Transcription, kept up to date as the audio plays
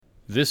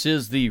This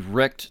is the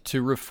Wrecked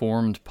to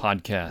Reformed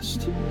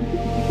podcast.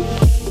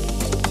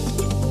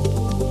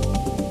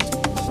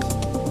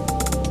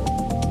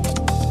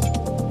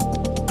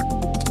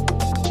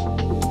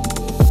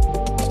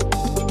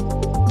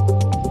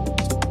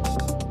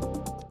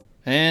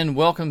 And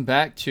welcome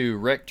back to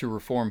Wrecked to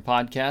Reformed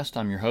podcast.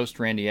 I'm your host,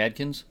 Randy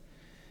Adkins.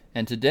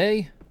 And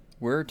today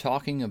we're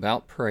talking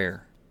about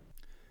prayer.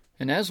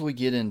 And as we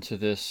get into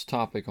this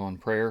topic on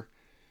prayer,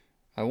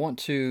 I want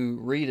to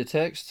read a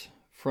text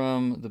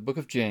from the book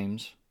of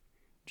James,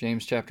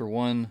 James chapter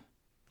 1,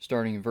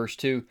 starting in verse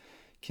 2.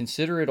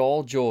 Consider it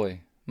all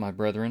joy, my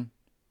brethren,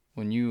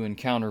 when you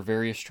encounter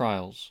various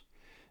trials,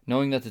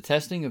 knowing that the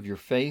testing of your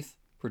faith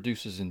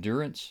produces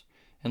endurance,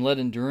 and let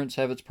endurance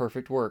have its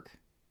perfect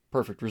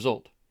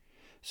result,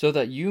 so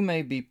that you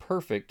may be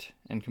perfect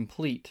and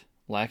complete,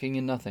 lacking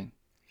in nothing.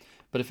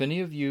 But if any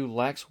of you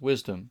lacks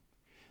wisdom,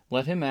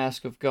 let him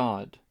ask of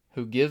God,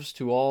 who gives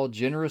to all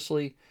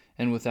generously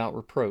and without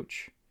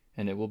reproach,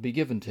 and it will be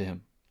given to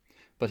him.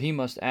 But he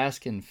must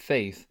ask in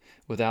faith,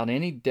 without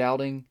any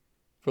doubting,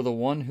 for the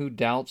one who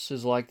doubts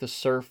is like the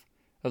surf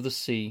of the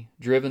sea,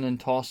 driven and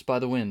tossed by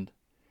the wind.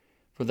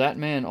 For that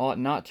man ought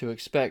not to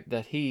expect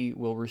that he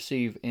will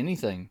receive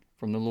anything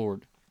from the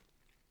Lord.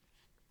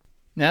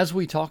 Now, as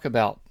we talk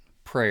about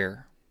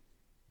prayer,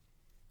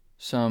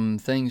 some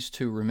things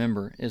to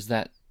remember is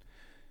that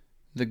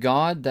the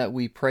God that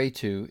we pray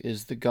to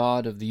is the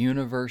God of the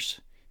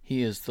universe.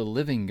 He is the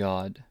living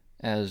God,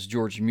 as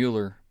George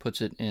Mueller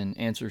puts it in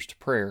Answers to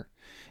Prayer.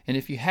 And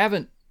if you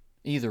haven't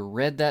either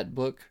read that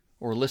book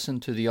or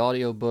listened to the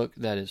audio book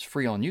that is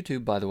free on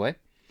YouTube, by the way,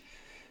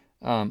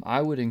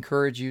 I would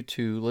encourage you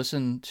to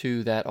listen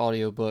to that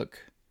audio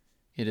book.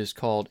 It is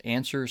called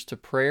Answers to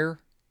Prayer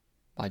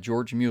by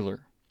George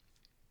Mueller.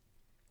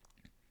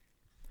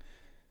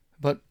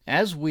 But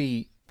as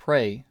we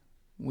pray,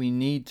 we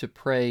need to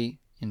pray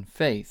in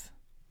faith.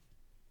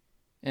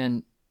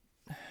 And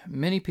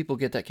many people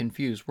get that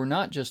confused. We're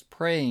not just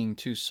praying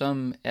to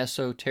some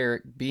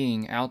esoteric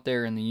being out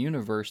there in the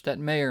universe that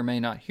may or may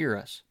not hear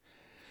us.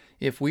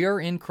 If we are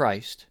in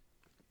Christ,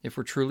 if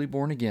we're truly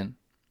born again,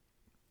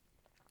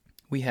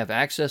 we have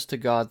access to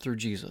God through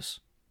Jesus.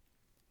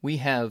 We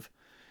have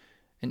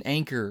an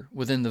anchor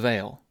within the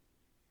veil.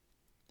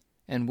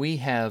 And we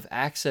have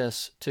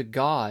access to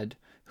God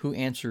who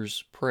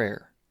answers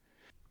prayer.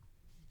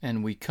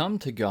 And we come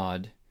to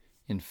God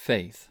in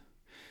faith.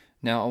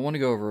 Now, I want to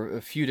go over a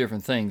few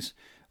different things.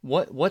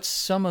 What's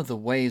some of the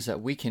ways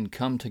that we can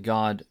come to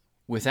God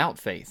without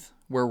faith,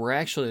 where we're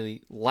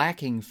actually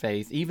lacking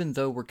faith, even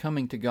though we're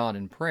coming to God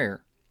in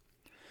prayer?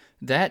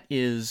 That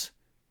is,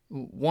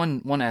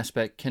 one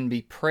aspect can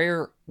be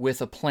prayer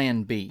with a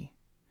plan B.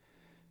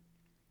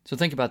 So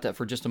think about that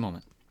for just a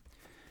moment.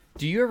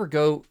 Do you ever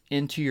go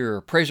into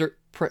your prayer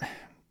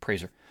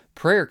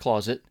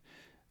closet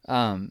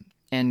and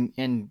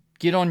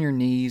get on your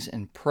knees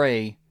and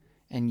pray,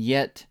 and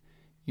yet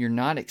you're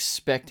not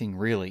expecting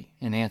really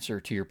an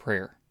answer to your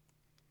prayer?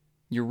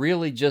 You're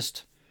really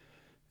just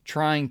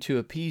trying to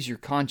appease your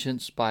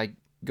conscience by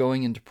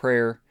going into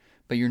prayer,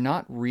 but you're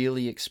not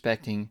really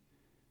expecting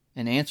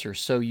an answer.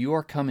 So you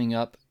are coming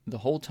up the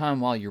whole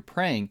time while you're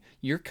praying,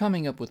 you're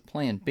coming up with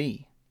plan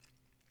B.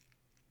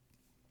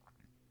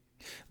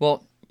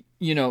 Well,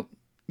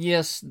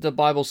 yes, the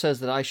Bible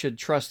says that I should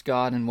trust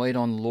God and wait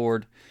on the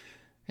Lord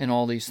and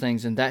all these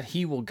things, and that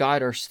He will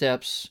guide our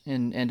steps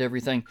and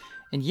everything.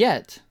 And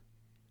yet,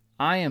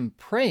 I am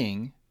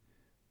praying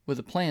with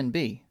a plan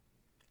B.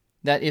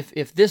 That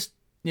if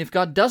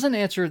God doesn't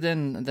answer,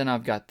 then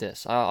I've got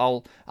this.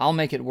 I'll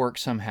make it work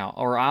somehow,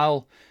 or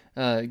I'll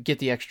get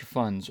the extra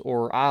funds,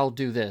 or I'll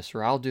do this,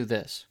 or I'll do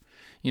this.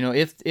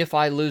 If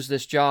I lose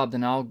this job,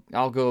 then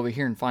I'll go over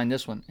here and find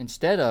this one.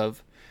 Instead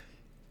of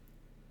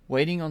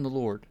waiting on the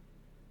Lord,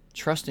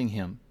 trusting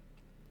Him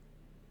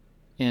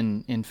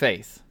in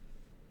faith.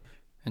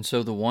 And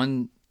so the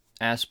one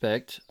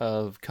aspect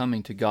of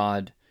coming to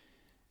God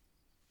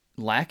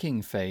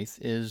lacking faith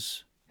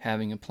is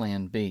having a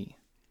plan B.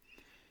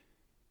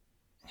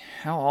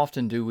 How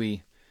often do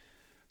we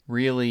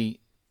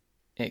really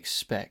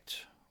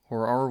expect,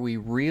 or are we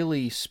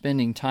really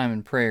spending time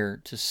in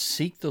prayer to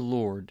seek the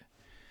Lord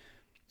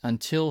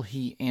until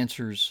He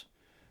answers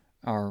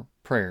our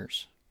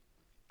prayers?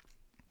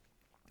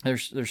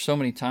 There's so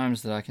many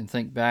times that I can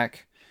think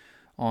back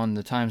on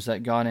the times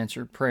that God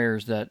answered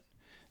prayers that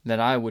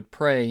I would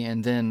pray,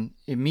 and then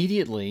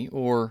immediately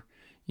or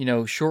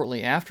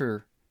shortly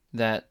after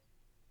that,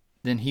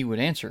 then He would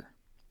answer.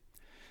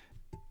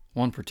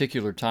 One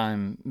particular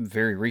time,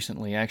 very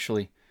recently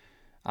actually,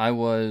 I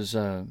was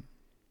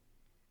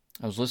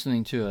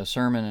listening to a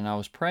sermon, and I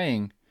was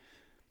praying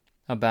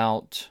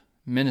about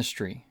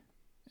ministry,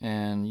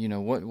 and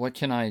what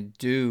can I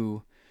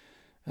do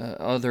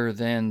other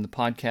than the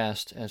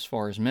podcast as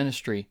far as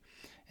ministry.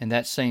 And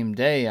that same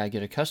day, I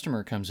get a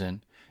customer comes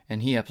in,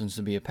 and he happens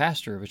to be a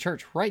pastor of a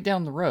church right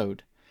down the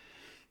road.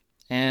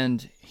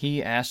 And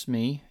he asked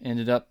me,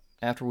 ended up,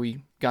 after we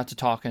got to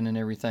talking and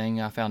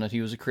everything, I found out he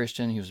was a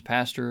Christian, he was a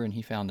pastor, and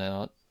he found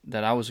out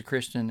that I was a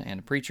Christian and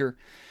a preacher.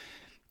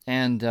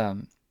 And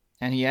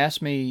and he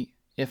asked me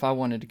if I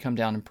wanted to come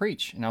down and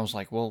preach. And I was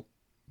like, well,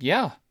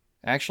 yeah,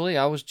 actually,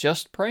 I was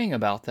just praying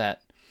about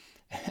that.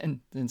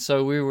 And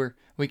so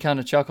we kind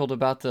of chuckled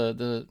about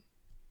the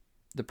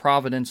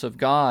providence of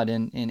God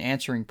in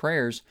answering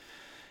prayers.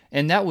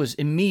 And that was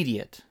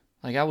immediate.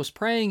 Like, I was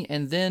praying,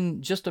 and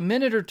then just a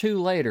minute or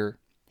two later,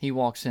 he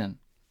walks in.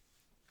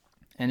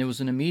 And it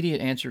was an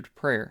immediate answer to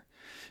prayer.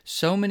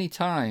 So many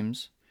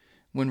times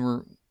when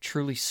we're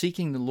truly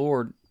seeking the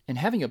Lord and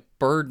having a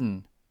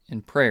burden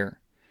in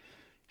prayer,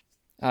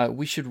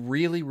 we should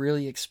really,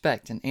 really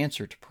expect an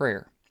answer to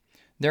prayer.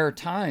 There are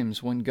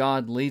times when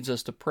God leads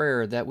us to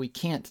prayer that we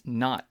can't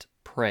not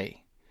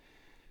pray.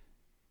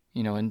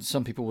 And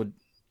some people would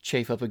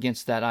chafe up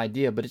against that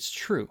idea, but it's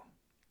true.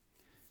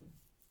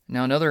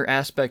 Now, another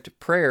aspect of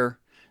prayer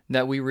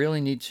that we really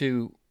need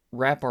to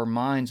wrap our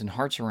minds and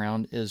hearts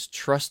around is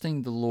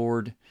trusting the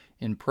Lord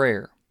in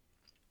prayer.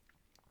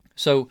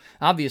 So,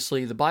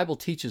 obviously, the Bible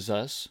teaches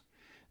us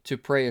to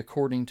pray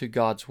according to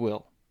God's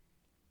will.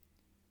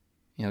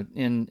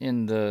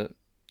 In the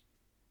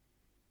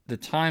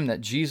time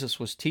that Jesus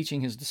was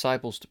teaching his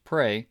disciples to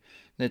pray,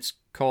 it's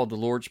called the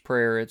Lord's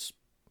Prayer. It's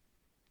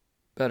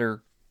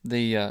better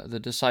the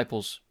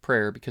disciples'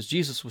 prayer, because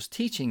Jesus was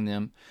teaching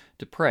them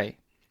to pray.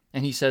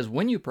 And he says,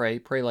 when you pray,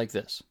 pray like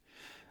this: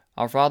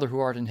 Our Father who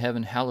art in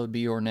heaven, hallowed be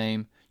your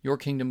name. Your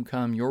kingdom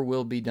come, your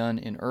will be done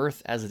in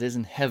earth as it is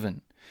in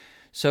heaven.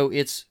 So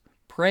it's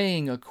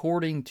praying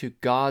according to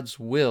God's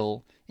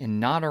will and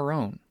not our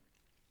own.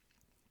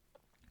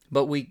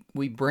 But we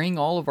bring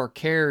all of our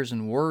cares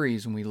and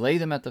worries and we lay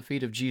them at the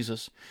feet of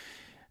Jesus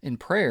in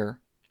prayer.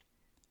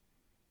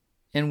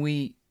 And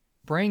we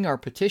bring our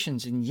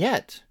petitions, and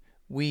yet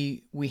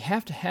we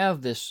have to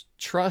have this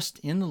trust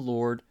in the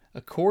Lord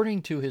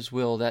according to his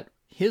will, that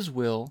his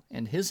will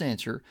and his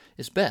answer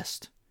is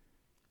best.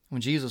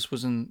 When Jesus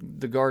was in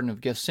the Garden of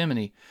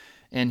Gethsemane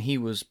and he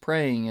was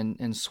praying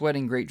and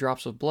sweating great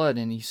drops of blood,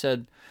 and he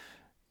said,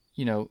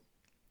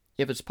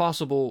 if it's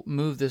possible,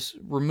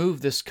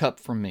 remove this cup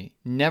from me.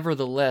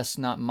 Nevertheless,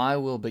 not my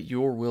will, but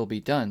your will be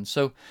done.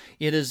 So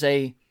it is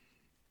a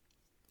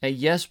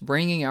yes,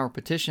 bringing our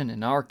petition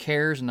and our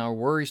cares and our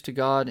worries to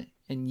God,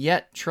 and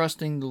yet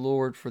trusting the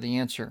Lord for the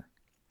answer.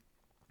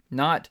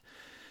 Not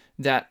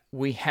that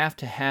we have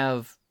to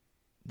have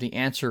the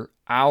answer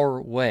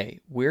our way.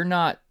 We're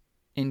not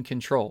in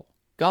control.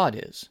 God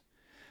is.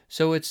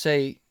 So it's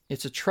a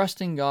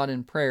trusting God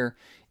in prayer.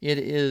 It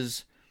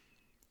is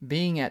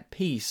being at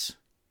peace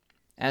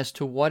as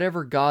to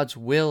whatever God's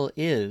will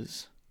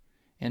is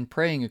and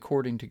praying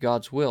according to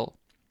God's will.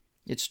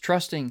 It's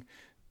trusting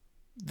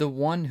the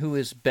one who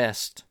is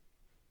best,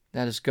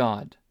 that is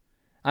God.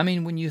 I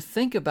mean, when you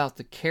think about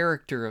the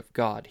character of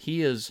God,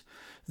 he is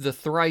the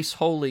thrice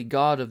holy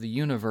God of the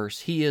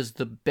universe. He is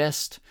the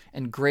best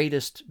and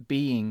greatest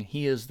being.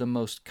 He is the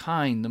most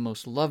kind, the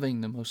most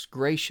loving, the most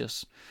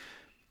gracious.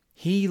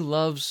 He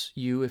loves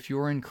you, if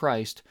you're in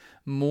Christ,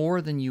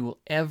 more than you will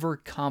ever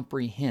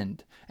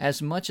comprehend.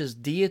 As much as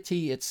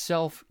deity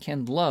itself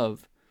can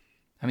love.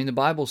 I mean, the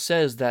Bible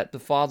says that the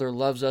Father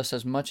loves us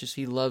as much as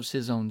he loves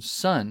his own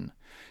Son,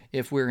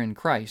 if we're in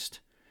Christ.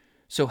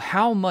 So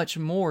how much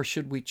more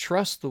should we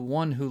trust the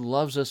one who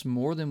loves us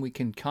more than we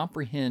can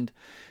comprehend,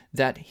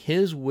 that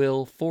his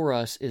will for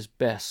us is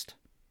best,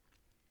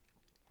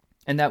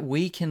 and that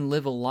we can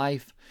live a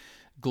life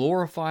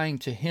glorifying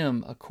to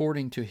him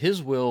according to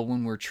his will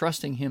when we're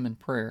trusting him in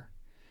prayer.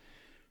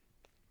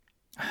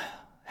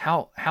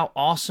 How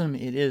awesome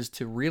it is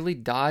to really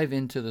dive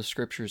into the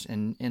scriptures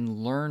and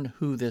learn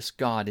who this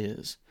God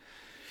is.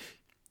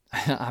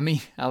 I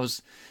mean, I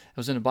was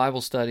in a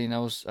Bible study, and I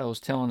was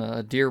telling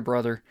a dear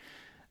brother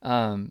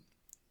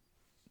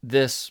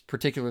this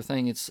particular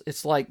thing.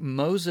 It's like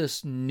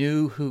Moses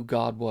knew who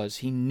God was.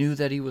 He knew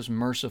that he was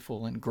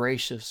merciful and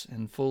gracious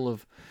and full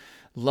of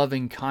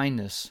loving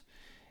kindness.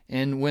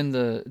 And when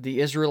the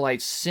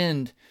Israelites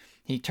sinned,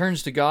 he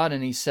turns to God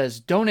and he says,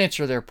 "Don't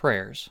answer their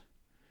prayers."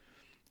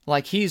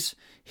 Like he's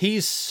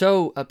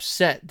so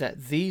upset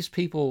that these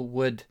people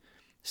would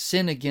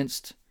sin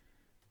against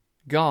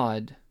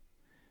God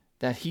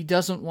that he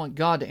doesn't want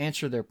God to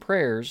answer their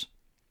prayers,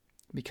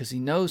 because he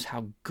knows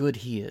how good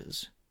he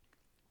is.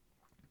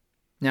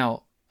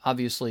 Now,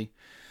 obviously,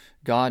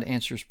 God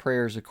answers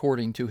prayers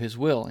according to his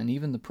will, and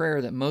even the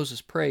prayer that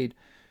Moses prayed,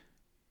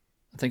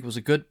 I think, was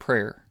a good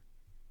prayer.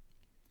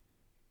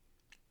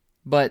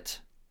 But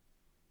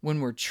when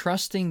we're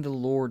trusting the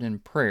Lord in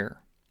prayer,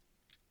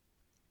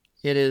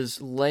 it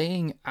is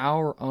laying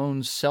our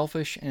own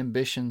selfish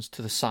ambitions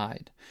to the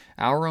side,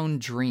 our own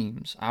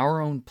dreams,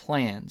 our own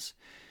plans.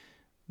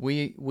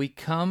 We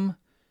come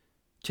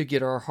to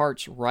get our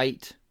hearts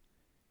right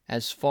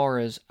as far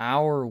as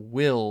our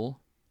will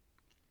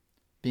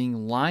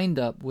being lined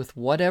up with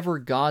whatever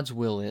God's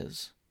will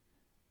is.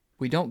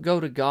 We don't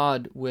go to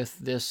God with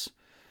this,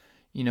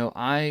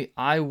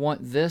 I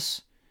want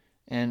this,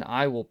 and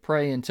I will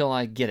pray until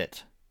I get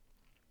it.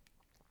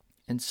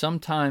 And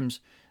sometimes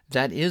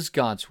that is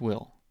God's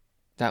will,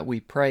 that we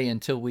pray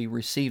until we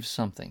receive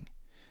something.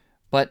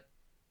 But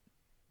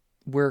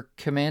we're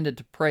commanded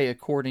to pray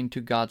according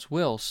to God's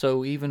will.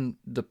 So even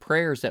the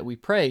prayers that we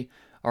pray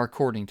are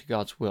according to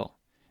God's will.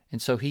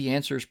 And so He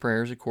answers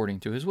prayers according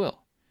to His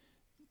will.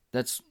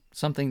 That's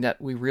something that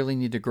we really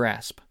need to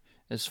grasp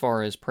as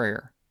far as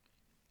prayer.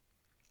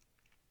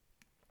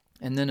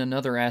 And then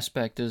another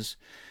aspect is,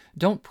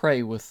 don't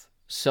pray with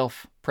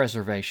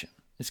self-preservation.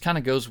 This kind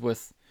of goes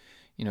with,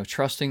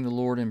 trusting the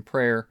Lord in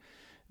prayer.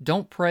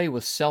 Don't pray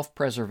with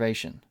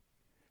self-preservation.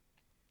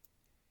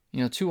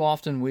 Too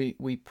often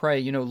we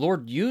pray,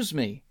 Lord, use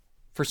me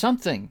for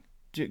something,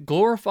 to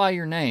glorify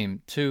your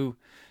name, to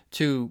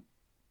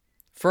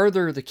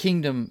further the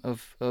kingdom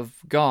of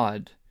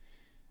God,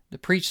 to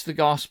preach the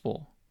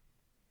gospel.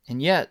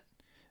 And yet,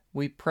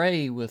 we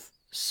pray with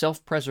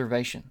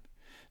self-preservation.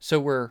 So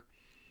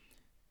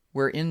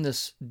we're in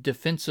this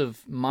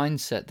defensive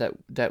mindset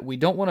that we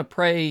don't want to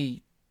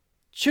pray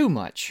too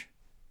much.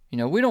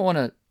 We don't want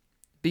to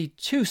be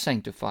too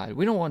sanctified.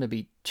 We don't want to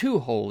be too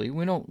holy.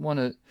 We don't want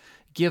to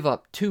give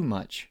up too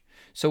much.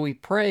 So we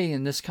pray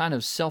in this kind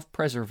of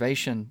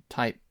self-preservation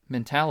type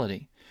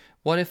mentality.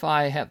 What if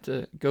I have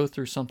to go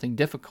through something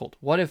difficult?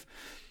 What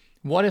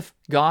if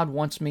God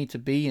wants me to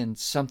be in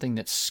something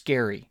that's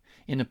scary,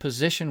 in a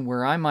position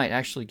where I might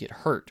actually get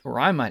hurt or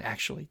I might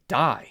actually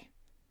die?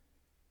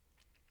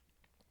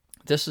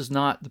 This is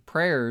not the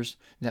prayers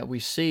that we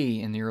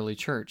see in the early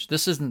church.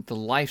 This isn't the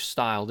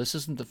lifestyle. This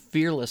isn't the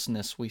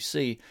fearlessness we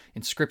see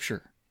in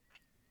Scripture.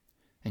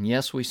 And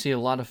yes, we see a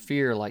lot of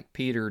fear, like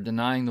Peter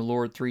denying the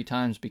Lord 3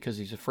 times because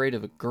he's afraid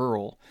of a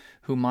girl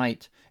who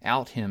might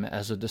out him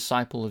as a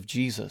disciple of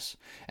Jesus,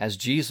 as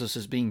Jesus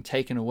is being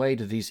taken away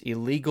to these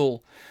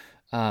illegal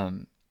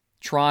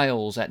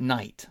trials at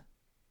night.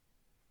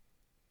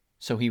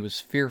 So he was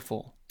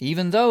fearful,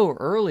 even though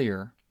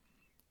earlier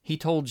he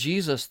told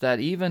Jesus that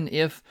even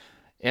if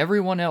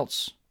everyone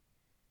else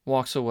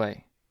walks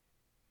away,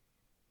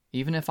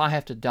 even if I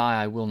have to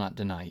die, I will not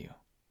deny you.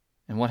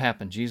 And what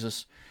happened?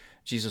 Jesus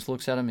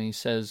looks at him and he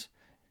says,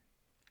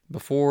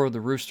 before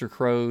the rooster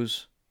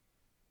crows,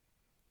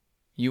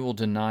 you will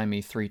deny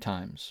me 3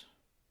 times.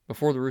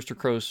 Before the rooster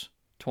crows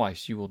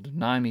twice, you will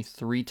deny me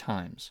 3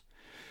 times.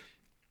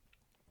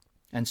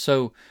 And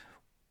so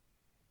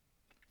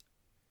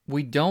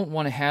we don't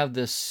want to have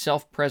this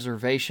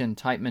self-preservation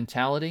type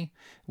mentality.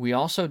 We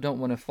also don't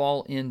want to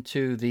fall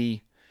into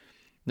the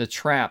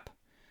trap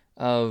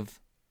of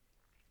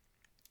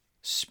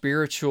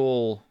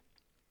spiritual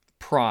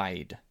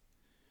pride,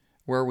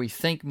 where we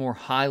think more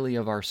highly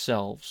of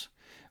ourselves,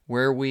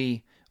 where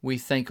we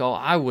think, oh,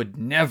 I would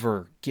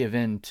never give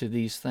in to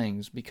these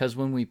things. Because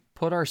when we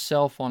put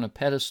ourselves on a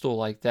pedestal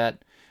like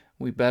that,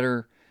 we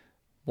better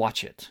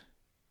watch it.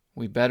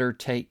 We better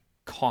take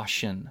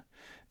caution.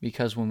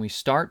 Because when we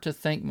start to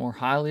think more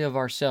highly of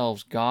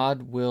ourselves,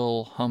 God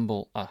will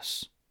humble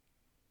us.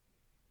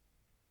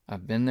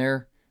 I've been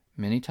there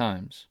many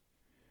times.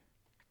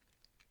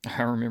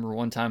 I remember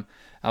one time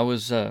I went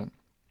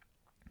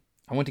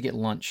to get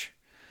lunch,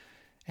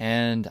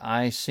 and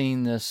I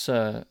seen this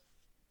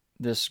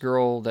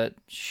girl that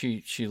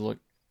she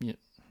looked,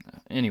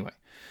 anyway.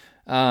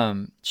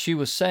 She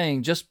was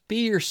saying, just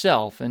be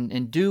yourself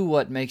and do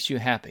what makes you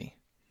happy.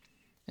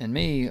 And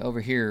me over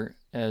here,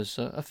 as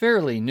a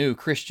fairly new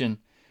Christian,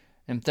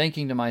 am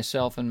thinking to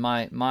myself, and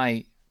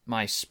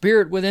my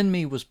spirit within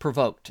me was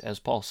provoked, as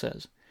Paul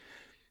says.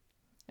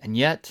 And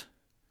yet,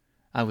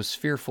 I was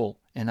fearful,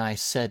 and I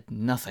said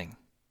nothing.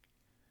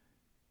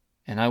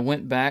 And I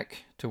went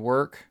back to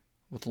work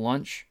with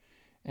lunch,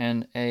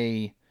 and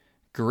a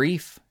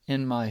grief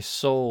in my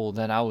soul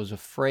that I was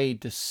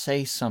afraid to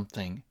say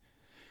something,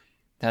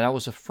 that I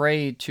was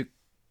afraid to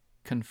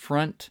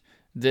confront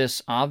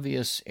this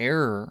obvious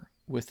error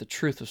with the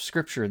truth of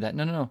Scripture, that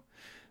no,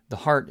 the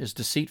heart is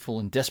deceitful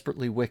and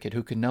desperately wicked.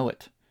 Who can know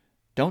it?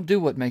 Don't do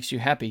what makes you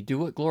happy. Do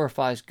what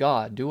glorifies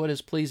God. Do what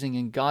is pleasing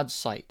in God's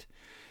sight.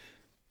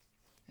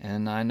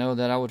 And I know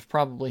that I would have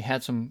probably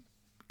had some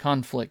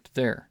conflict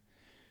there.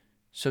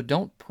 So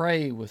don't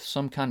pray with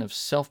some kind of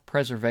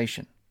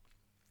self-preservation.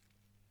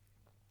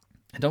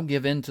 And don't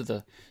give in to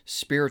the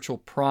spiritual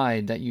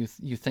pride that you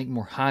think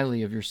more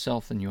highly of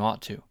yourself than you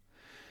ought to.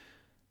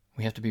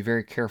 We have to be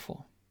very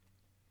careful.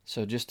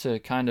 So just to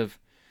kind of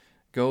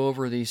go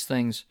over these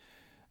things,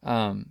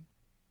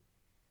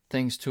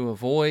 things to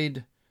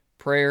avoid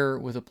prayer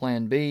with a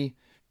plan B.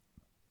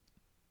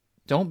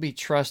 Don't be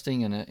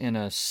trusting in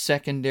a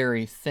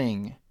secondary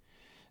thing.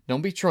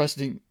 Don't be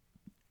trusting,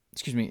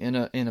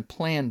 in a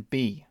plan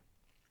B.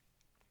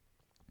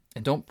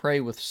 And don't pray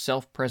with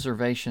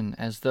self-preservation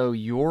as though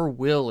your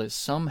will is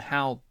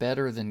somehow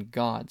better than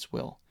God's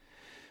will.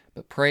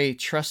 But pray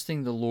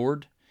trusting the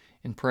Lord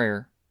in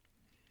prayer.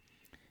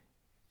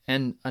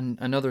 And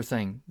another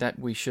thing that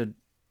we should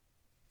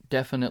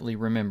definitely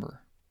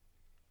remember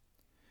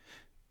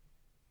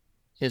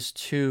is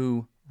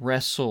to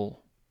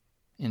wrestle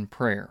in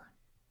prayer.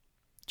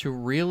 To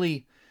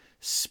really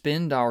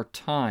spend our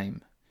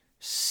time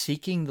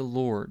seeking the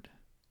Lord,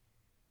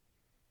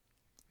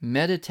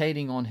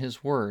 meditating on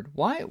His Word.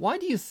 Why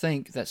do you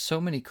think that so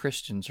many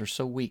Christians are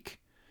so weak?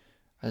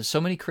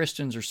 So many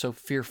Christians are so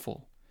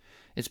fearful?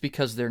 It's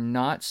because they're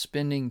not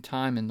spending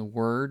time in the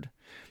Word.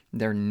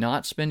 They're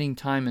not spending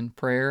time in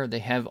prayer. They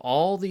have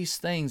all these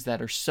things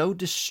that are so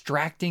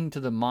distracting to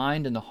the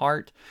mind and the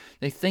heart.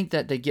 They think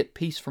that they get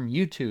peace from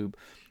YouTube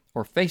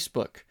or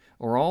Facebook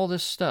or all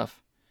this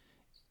stuff.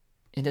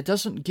 And it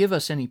doesn't give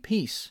us any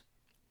peace.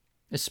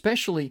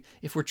 Especially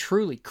if we're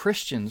truly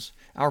Christians,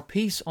 our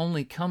peace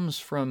only comes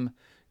from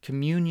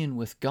communion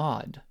with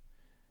God.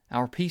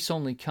 Our peace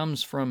only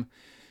comes from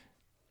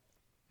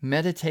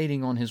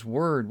meditating on His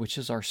Word, which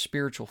is our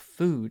spiritual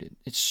food.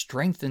 It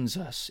strengthens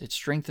us. It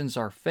strengthens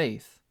our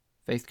faith.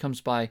 Faith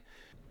comes by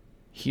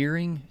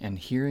hearing, and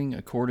hearing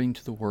according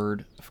to the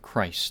Word of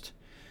Christ.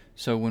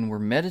 So when we're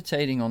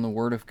meditating on the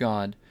Word of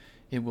God,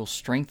 it will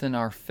strengthen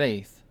our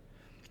faith,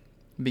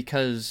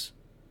 because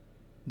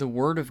the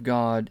Word of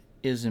God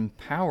is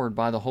empowered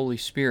by the Holy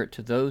Spirit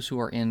to those who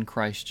are in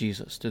Christ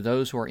Jesus, to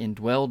those who are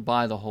indwelled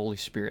by the Holy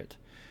Spirit.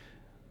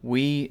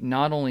 We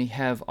not only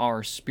have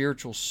our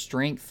spiritual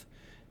strength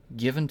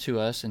given to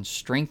us and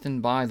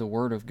strengthened by the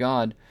Word of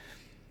God,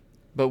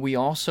 but we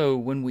also,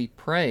 when we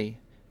pray,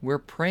 we're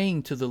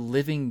praying to the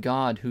living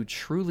God who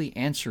truly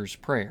answers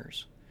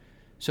prayers.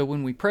 So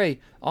when we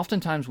pray,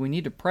 oftentimes we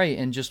need to pray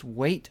and just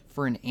wait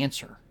for an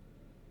answer.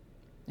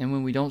 And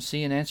when we don't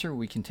see an answer,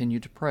 we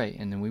continue to pray,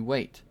 and then we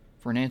wait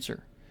for an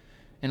answer.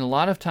 And a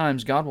lot of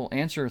times God will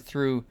answer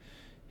through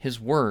His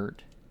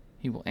Word.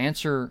 He will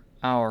answer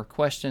our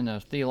question, a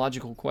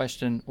theological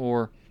question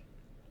or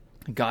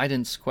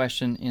guidance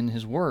question in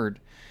His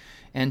Word.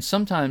 And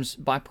sometimes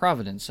by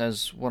providence,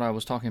 as what I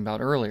was talking about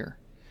earlier.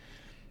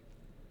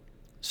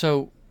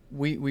 So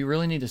we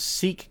really need to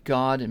seek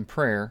God in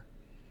prayer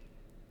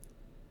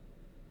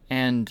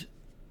and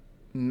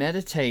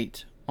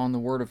meditate on the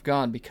Word of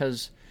God,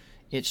 because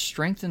it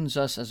strengthens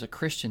us as a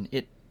Christian.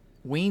 It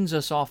weans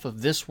us off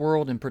of this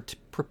world and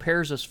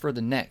prepares us for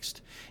the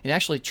next. It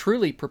actually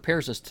truly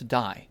prepares us to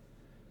die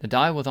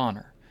with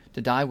honor,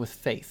 to die with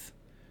faith.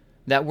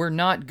 That we're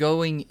not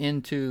going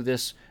into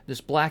this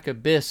black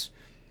abyss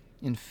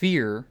in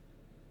fear,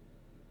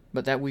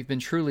 but that we've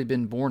truly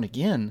been born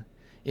again.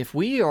 If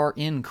we are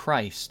in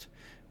Christ,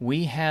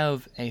 we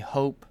have a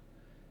hope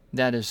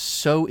that is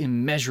so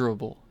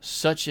immeasurable,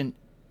 such an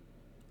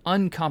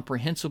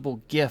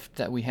incomprehensible gift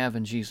that we have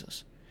in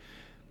Jesus.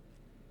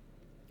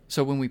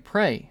 So when we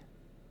pray,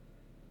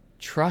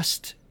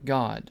 trust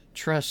God,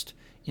 trust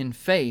in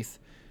faith,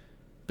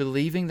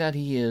 believing that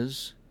He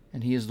is,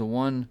 and He is the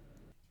one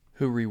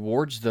who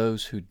rewards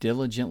those who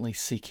diligently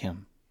seek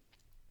Him.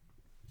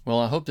 Well,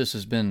 I hope this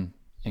has been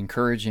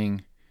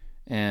encouraging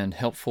and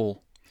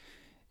helpful.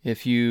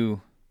 If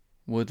you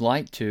would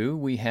like to,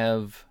 we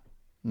have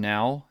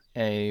now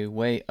a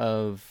way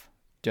of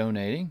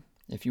donating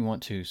if you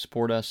want to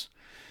support us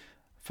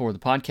for the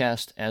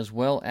podcast, as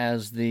well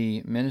as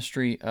the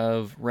ministry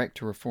of Wreck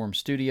to Reform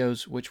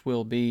Studios, which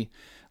will be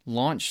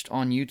launched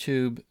on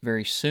YouTube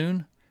very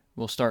soon.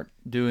 We'll start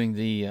doing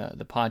the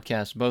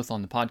podcast both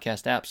on the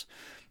podcast apps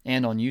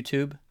and on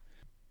YouTube.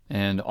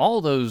 And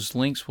all those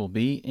links will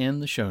be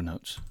in the show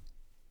notes.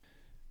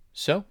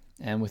 So,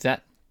 and with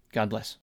that, God bless.